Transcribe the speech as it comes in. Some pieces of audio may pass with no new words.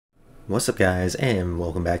What's up guys, and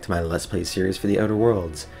welcome back to my Let's Play series for the Outer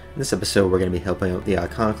Worlds. In this episode we're going to be helping out the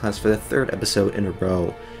Iconoclast for the third episode in a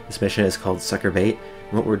row. This mission is called Sucker Bait,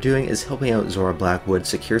 and what we're doing is helping out Zora Blackwood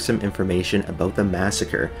secure some information about the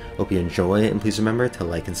massacre. Hope you enjoy, and please remember to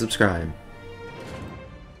like and subscribe.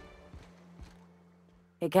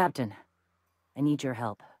 Hey Captain, I need your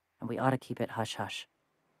help, and we ought to keep it hush-hush.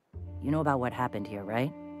 You know about what happened here,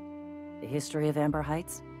 right? The history of Amber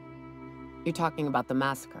Heights? You're talking about the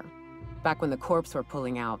massacre. Back when the corps were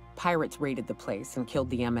pulling out, pirates raided the place and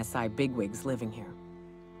killed the MSI bigwigs living here.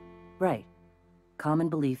 Right. Common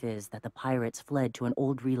belief is that the pirates fled to an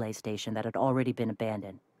old relay station that had already been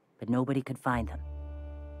abandoned, but nobody could find them.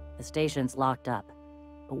 The station's locked up,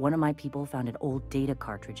 but one of my people found an old data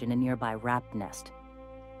cartridge in a nearby rat nest.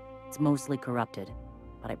 It's mostly corrupted,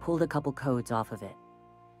 but I pulled a couple codes off of it.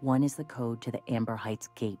 One is the code to the Amber Heights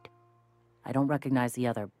gate. I don't recognize the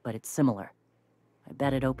other, but it's similar. I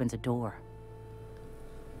bet it opens a door.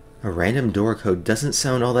 A random door code doesn't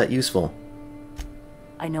sound all that useful.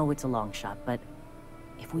 I know it's a long shot, but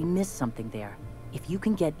if we miss something there, if you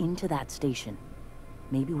can get into that station,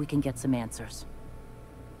 maybe we can get some answers.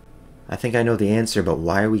 I think I know the answer, but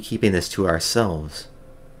why are we keeping this to ourselves?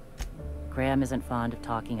 Graham isn't fond of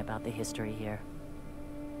talking about the history here.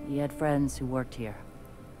 He had friends who worked here.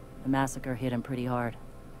 The massacre hit him pretty hard.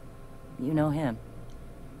 You know him.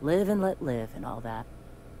 Live and let live and all that.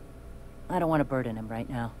 I don't want to burden him right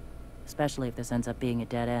now, especially if this ends up being a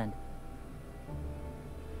dead end.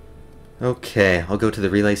 Okay, I'll go to the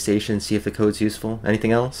relay station and see if the code's useful.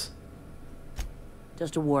 Anything else?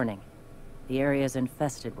 Just a warning. The area is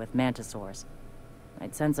infested with mantisaurs.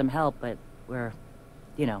 I'd send some help, but we're,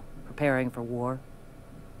 preparing for war.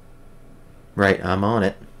 Right, I'm on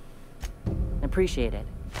it. Appreciate it.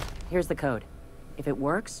 Here's the code. If it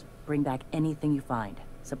works, bring back anything you find.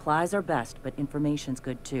 Supplies are best, but information's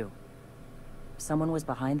good too. If someone was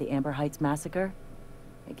behind the Amber Heights massacre,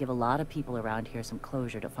 it'd give a lot of people around here some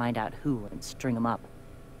closure to find out who and string them up.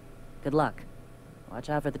 Good luck. Watch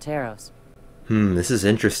out for the Taros. This is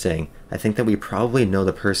interesting. I think that we probably know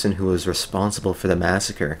the person who was responsible for the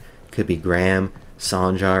massacre. Could be Graham,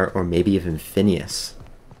 Sanjar, or maybe even Phineas.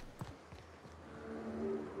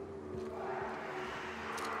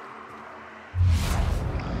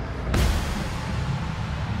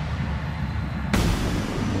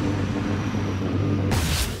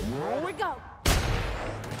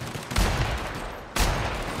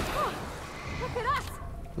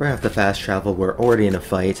 Right off the fast travel, we're already in a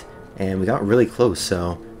fight, and we got really close,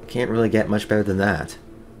 so can't really get much better than that.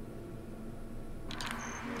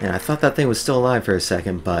 And I thought that thing was still alive for a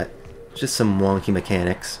second, but just some wonky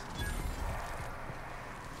mechanics.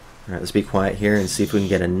 Alright, let's be quiet here and see if we can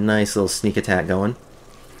get a nice little sneak attack going.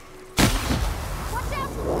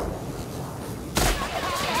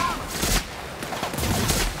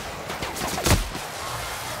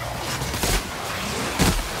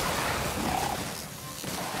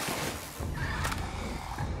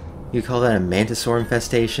 You call that a mantisaur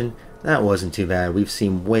infestation? That wasn't too bad. We've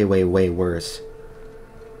seen way worse.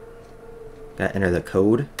 Gotta enter the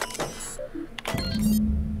code.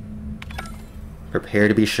 Prepare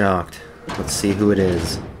to be shocked. Let's see who it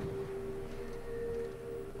is.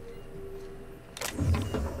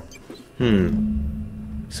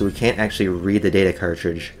 So we can't actually read the data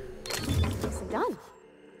cartridge. Done.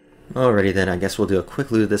 Alrighty then, I guess we'll do a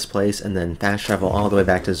quick loot of this place and then fast travel all the way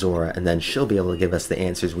back to Zora, and then she'll be able to give us the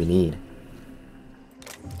answers we need.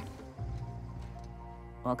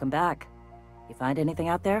 Welcome back. You find anything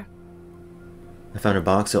out there? I found a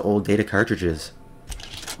box of old data cartridges.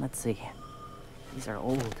 Let's see. These are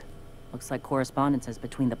old. Looks like correspondences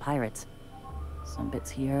between the pirates. Some bits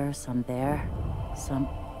here, some there, some...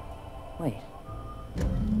 Wait.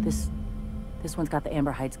 This one's got the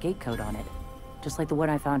Amber Heights gate code on it. Just like the one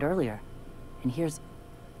I found earlier. And here's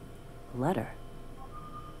a letter.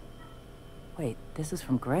 Wait, this is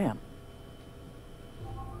from Graham.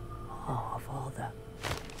 Oh, of all the...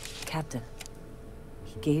 Captain,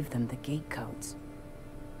 he gave them the gate codes.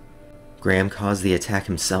 Graham caused the attack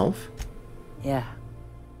himself? Yeah.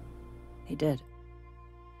 He did.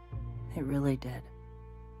 He really did.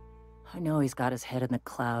 I know he's got his head in the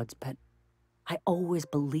clouds, but I always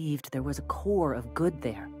believed there was a core of good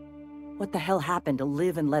there. What the hell happened to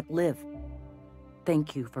live and let live?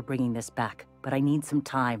 Thank you for bringing this back, but I need some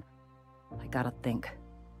time. I gotta think.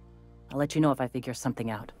 I'll let you know if I figure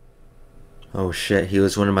something out. Oh shit, he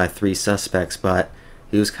was one of my 3 suspects, but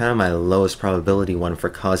he was kind of my lowest probability one for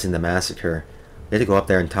causing the massacre. We have to go up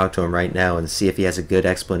there and talk to him right now and see if he has a good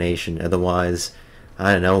explanation. Otherwise,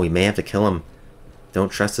 I don't know, we may have to kill him. Don't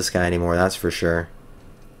trust this guy anymore, that's for sure.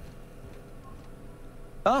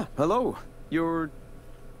 Ah, hello. You're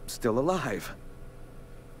still alive.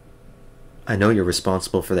 I know you're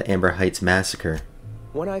responsible for the Amber Heights massacre.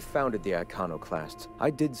 When I founded the Iconoclasts,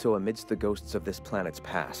 I did so amidst the ghosts of this planet's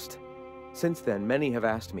past. Since then, many have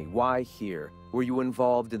asked me, why here? Were you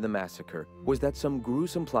involved in the massacre? Was that some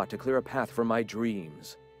gruesome plot to clear a path for my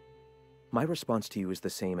dreams? My response to you is the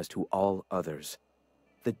same as to all others.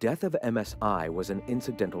 The death of MSI was an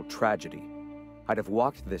incidental tragedy. I'd have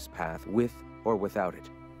walked this path with or without it.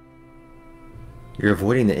 You're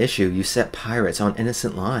avoiding the issue. You set pirates on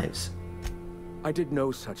innocent lives. I did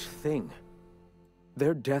no such thing.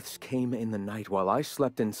 Their deaths came in the night while I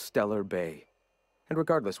slept in Stellar Bay. And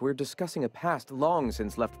regardless, we're discussing a past long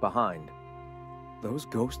since left behind. Those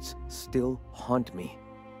ghosts still haunt me.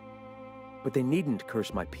 But they needn't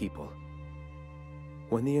curse my people.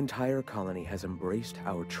 When the entire colony has embraced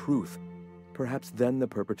our truth, perhaps then the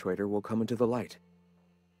perpetrator will come into the light.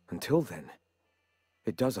 Until then,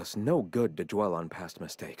 it does us no good to dwell on past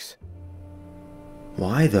mistakes.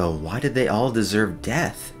 Why though? Why did they all deserve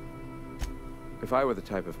death? If I were the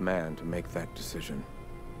type of man to make that decision,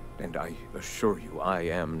 and I assure you I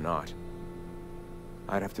am not,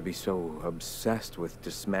 I'd have to be so obsessed with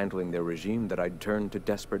dismantling their regime that I'd turn to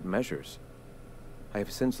desperate measures. I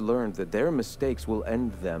have since learned that their mistakes will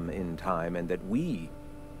end them in time, and that we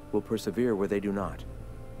will persevere where they do not.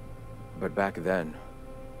 But back then,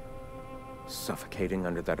 suffocating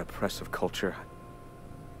under that oppressive culture,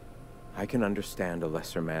 I can understand a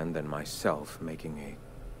lesser man than myself making a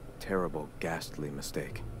terrible, ghastly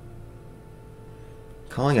mistake.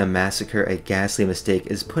 Calling a massacre a ghastly mistake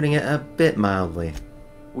is putting it a bit mildly.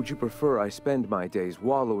 Would you prefer I spend my days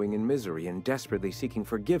wallowing in misery and desperately seeking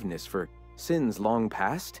forgiveness for sins long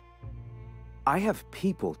past? I have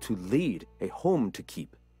people to lead, a home to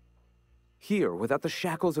keep. Here, without the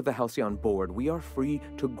shackles of the Halcyon Board, we are free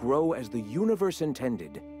to grow as the universe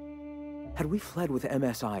intended. Had we fled with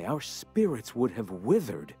MSI, our spirits would have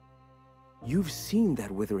withered. You've seen that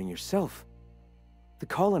withering yourself. The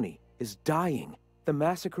colony is dying. The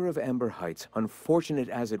massacre of Amber Heights, unfortunate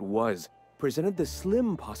as it was, presented the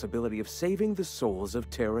slim possibility of saving the souls of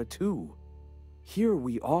Terra 2. Here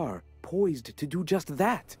we are, poised to do just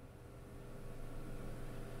that.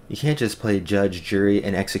 You can't just play judge, jury,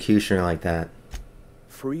 and executioner like that.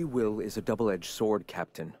 Free will is a double-edged sword,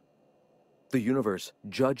 Captain. The universe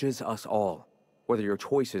judges us all. Whether your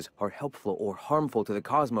choices are helpful or harmful to the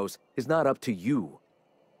cosmos is not up to you.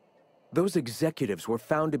 Those executives were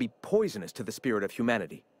found to be poisonous to the spirit of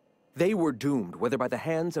humanity. They were doomed, whether by the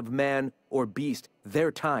hands of man or beast,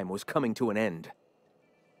 their time was coming to an end.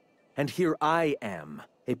 And here I am,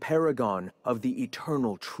 a paragon of the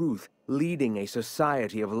eternal truth, leading a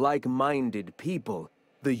society of like-minded people.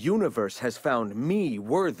 The universe has found me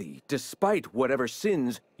worthy, despite whatever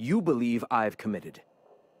sins you believe I've committed.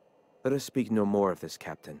 Let us speak no more of this,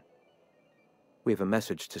 Captain. We have a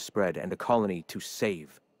message to spread and a colony to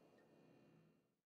save.